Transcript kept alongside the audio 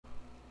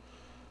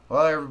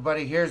Well,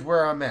 everybody, here's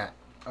where I'm at.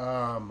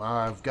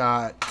 I've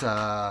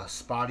got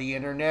spotty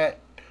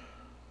internet.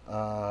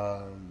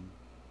 Um,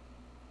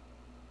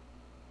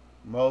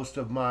 Most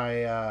of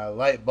my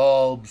light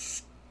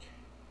bulbs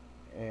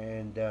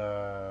and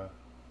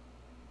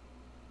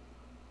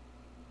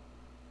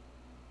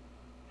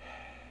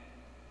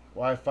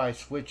Wi-Fi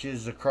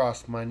switches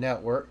across my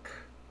network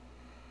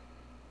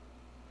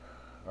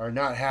are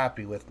not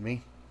happy with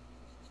me.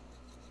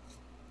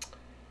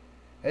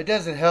 It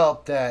doesn't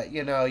help that,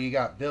 you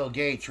got Bill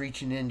Gates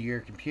reaching into your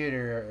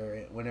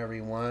computer whenever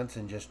he wants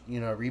and just,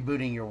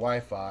 rebooting your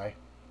Wi-Fi.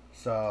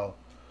 So,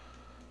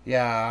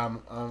 yeah,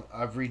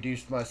 I've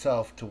reduced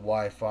myself to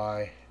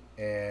Wi-Fi,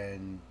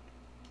 and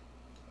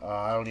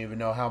I don't even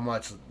know how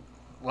much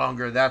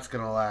longer that's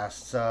going to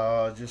last.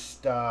 So,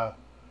 just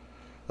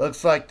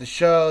looks like the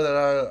show that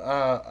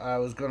I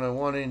was going to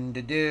wanting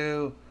to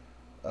do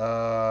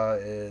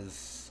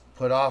is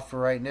put off for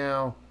right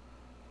now.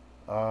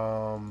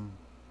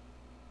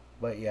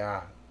 But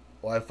yeah,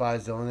 Wi-Fi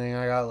is the only thing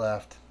I got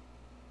left,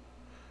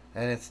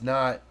 and it's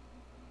not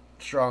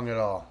strong at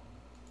all.